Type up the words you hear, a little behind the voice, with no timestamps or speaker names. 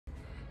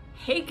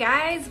Hey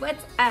guys,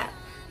 what's up?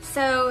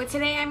 So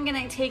today I'm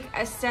gonna take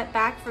a step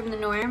back from the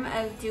norm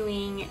of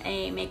doing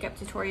a makeup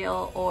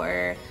tutorial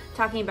or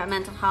talking about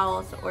mental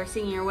health or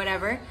singing or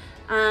whatever.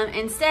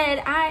 Instead,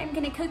 I'm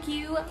gonna cook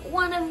you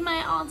one of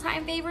my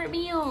all-time favorite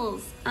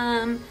meals.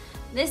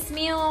 This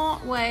meal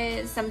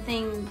was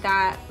something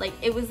that,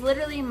 it was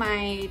literally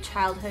my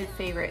childhood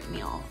favorite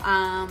meal.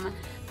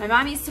 My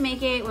mom used to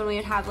make it when we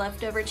would have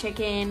leftover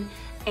chicken,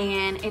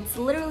 and it's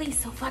literally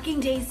so fucking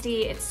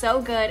tasty. It's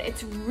so good.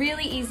 It's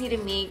really easy to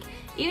make.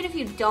 Even if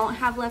you don't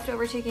have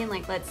leftover chicken,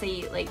 let's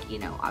say,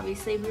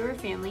 obviously we were a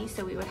family,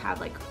 so we would have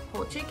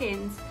whole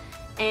chickens,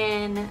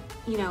 and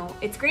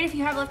it's great if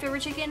you have leftover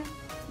chicken,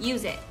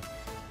 use it.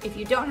 If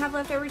you don't have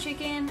leftover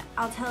chicken,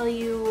 I'll tell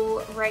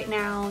you right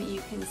now,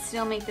 you can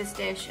still make this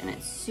dish and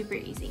it's super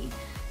easy.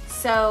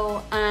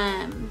 So,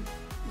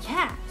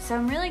 yeah, so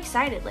I'm really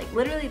excited.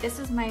 Literally, this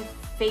is my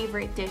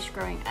favorite dish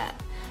growing up.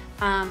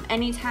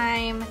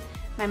 Anytime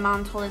my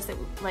mom told us that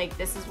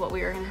this is what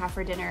we were gonna have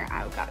for dinner,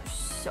 I got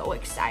so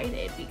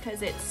excited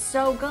because it's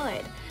so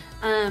good.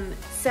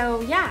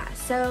 So yeah,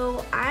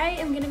 so I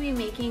am gonna be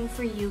making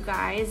for you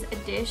guys a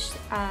dish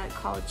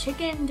called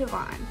chicken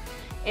Devon.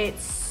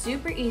 It's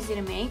super easy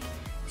to make,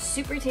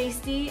 super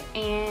tasty,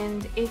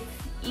 and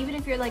even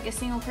if you're a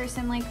single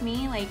person like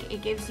me,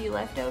 it gives you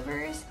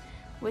leftovers,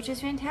 which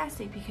is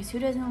fantastic because who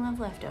doesn't love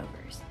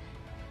leftovers?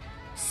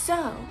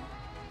 So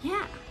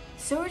yeah.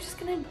 So we're just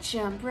gonna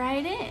jump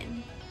right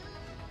in.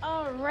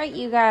 All right,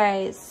 you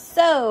guys.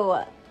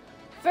 So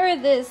for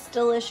this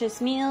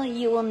delicious meal,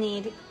 you will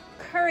need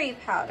curry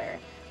powder,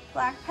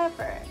 black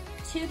pepper,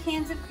 2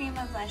 cans of cream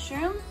of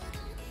mushroom,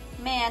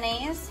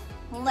 mayonnaise,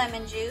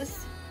 lemon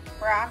juice,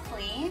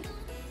 broccoli,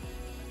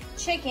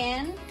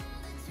 chicken,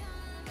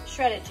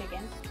 shredded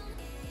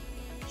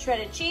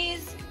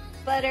cheese,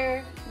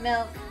 butter,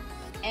 milk,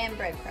 and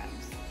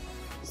breadcrumbs.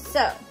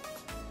 So,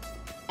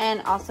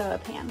 and also a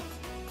pan.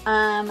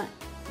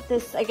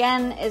 This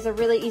again is a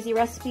really easy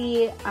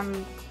recipe.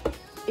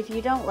 If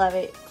you don't love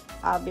it,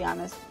 I'll be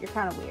honest, you're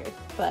kind of weird,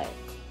 but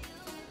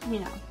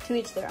to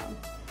each their own.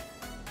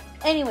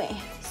 Anyway,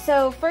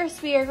 so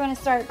first we are going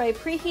to start by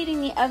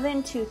preheating the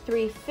oven to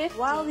 350.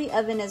 While the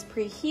oven is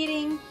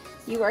preheating,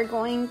 you are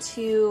going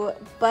to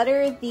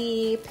butter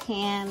the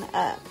pan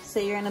up. So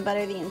you're going to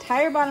butter the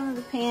entire bottom of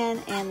the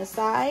pan and the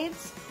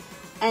sides,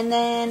 and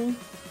then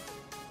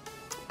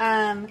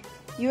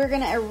you are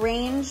going to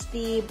arrange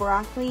the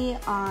broccoli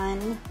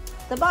on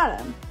the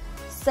bottom.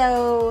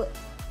 So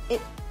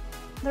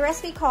the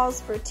recipe calls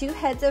for 2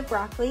 heads of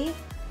broccoli.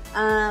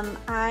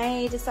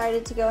 I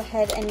decided to go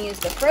ahead and use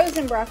the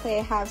frozen broccoli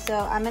I have, so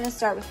I'm going to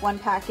start with 1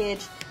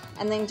 package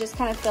and then just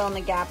kind of fill in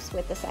the gaps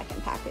with the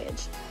second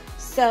package.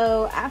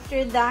 So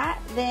after that,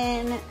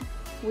 then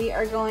we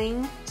are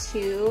going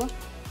to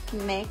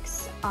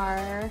mix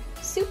our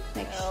soup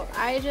mixture. So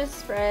I just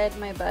spread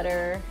my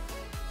butter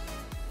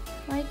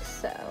like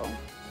so.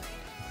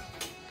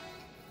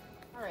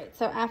 Alright,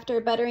 so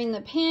after buttering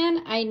the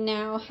pan, I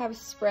now have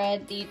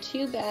spread the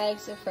 2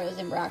 bags of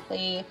frozen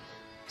broccoli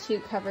to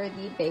cover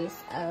the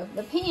base of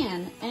the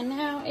pan. And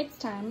now it's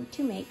time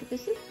to make the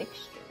soup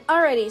mixture.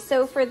 Alrighty,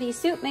 so for the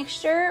soup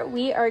mixture,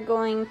 we are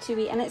going to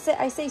be, and I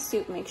say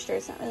soup mixture,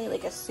 it's not really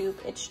like a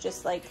soup, it's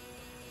just like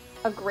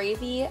a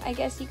gravy, I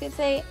guess you could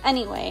say.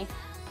 Anyway,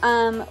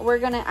 we're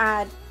gonna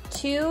add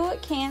 2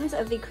 cans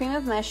of the cream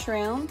of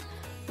mushroom,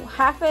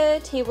 half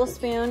a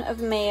tablespoon of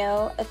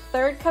mayo, a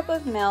 1/3 cup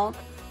of milk,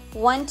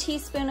 1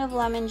 teaspoon of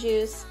lemon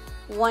juice,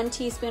 1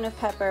 teaspoon of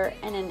pepper,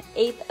 and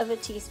 1/8 of a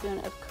teaspoon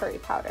of curry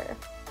powder.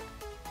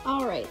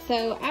 Alright,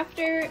 so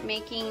after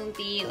making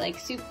the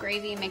soup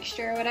gravy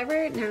mixture or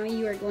whatever, now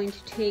you are going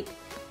to take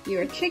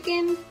your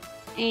chicken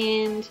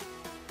and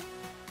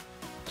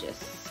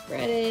just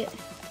spread it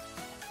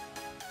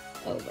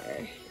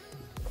over.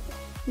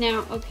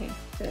 Now, okay,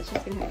 so it's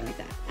just gonna happen like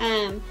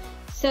that.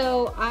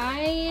 So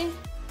I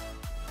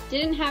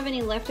didn't have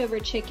any leftover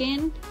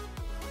chicken,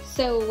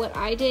 so what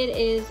I did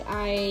is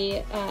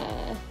I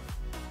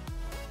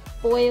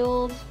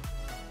boiled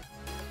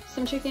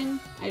some chicken.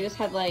 I just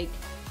had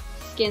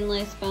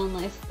skinless,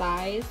 boneless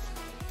thighs,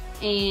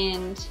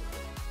 and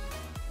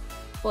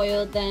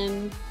boiled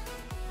them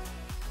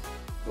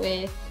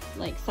with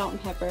salt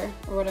and pepper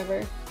or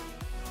whatever.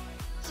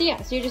 So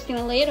yeah, so you're just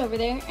gonna lay it over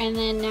there, and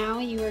then now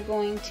you are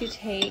going to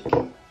take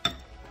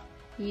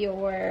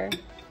your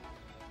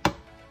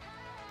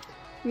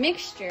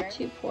mixture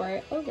to pour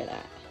it over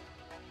that.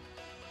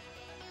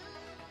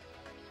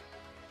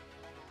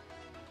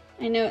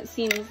 I know it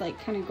seems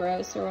kind of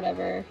gross or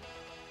whatever,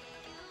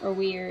 or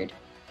weird,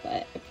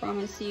 but I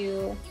promise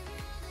you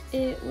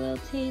it will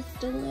taste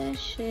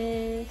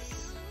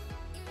delicious.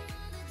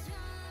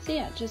 So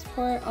yeah, just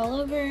pour it all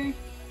over.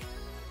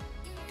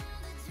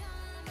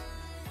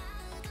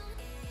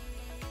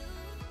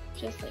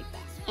 Just like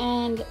that.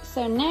 And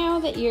so now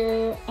that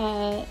your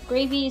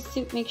gravy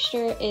soup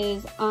mixture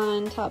is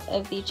on top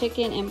of the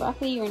chicken and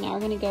broccoli, you're now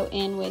going to go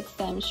in with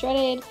some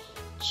shredded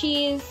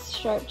cheese,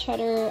 sharp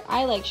cheddar.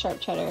 I like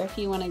sharp cheddar if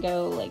you want to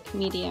go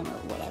medium or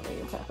whatever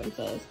your preference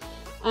is.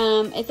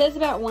 It says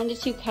about 1 to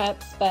 2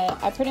 cups,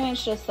 but I pretty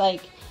much just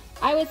like,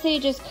 I would say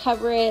just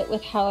cover it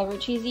with however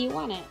cheesy you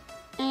want it.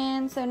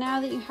 And so now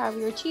that you have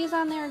your cheese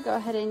on there, go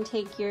ahead and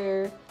take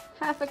your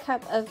 1/2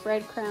 cup of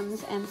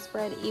breadcrumbs and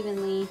spread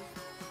evenly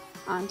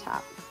on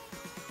top.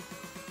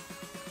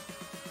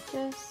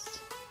 Just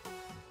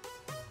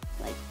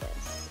like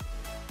this.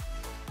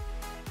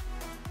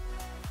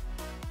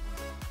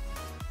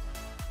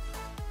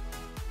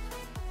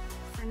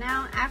 So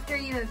now after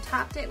you have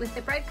topped it with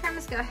the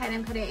breadcrumbs, go ahead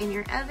and put it in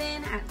your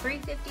oven at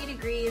 350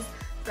 degrees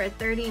for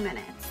 30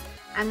 minutes.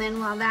 And then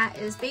while that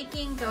is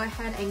baking, go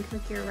ahead and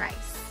cook your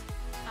rice.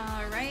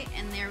 All right,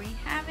 and there we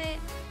have it,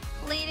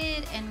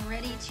 plated and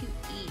ready to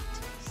eat.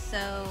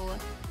 So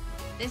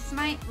this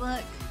might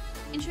look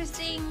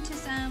interesting to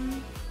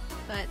some,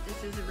 but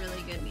this is a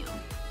really good meal.